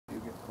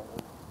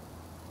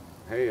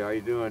Hey, how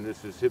you doing?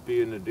 This is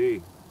Hippie in the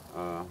D.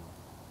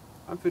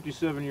 I'm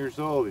 57 years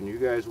old, and you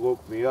guys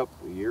woke me up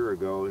a year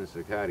ago in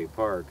Sakati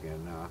Park,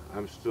 and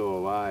I'm still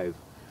alive.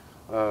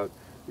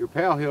 Your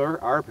pal here,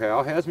 our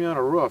pal, has me on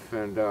a roof,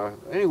 and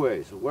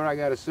anyways, what I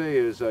gotta say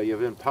is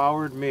you've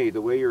empowered me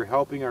the way you're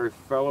helping our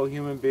fellow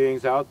human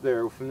beings out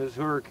there from this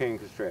hurricane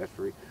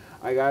catastrophe.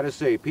 I gotta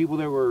say, people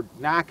that were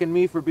knocking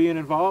me for being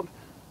involved,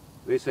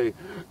 they say,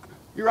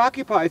 your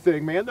Occupy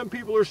thing, man, them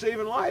people are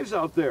saving lives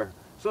out there.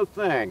 So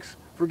thanks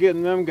for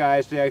getting them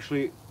guys to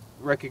actually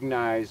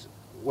recognize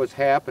what's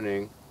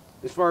happening.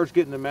 As far as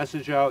getting the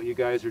message out, you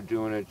guys are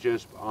doing it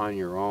just on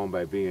your own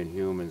by being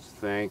humans.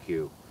 Thank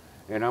you.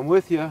 And I'm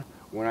with you.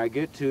 When I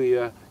get to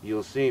you,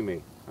 you'll see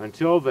me.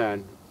 Until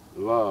then,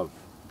 love.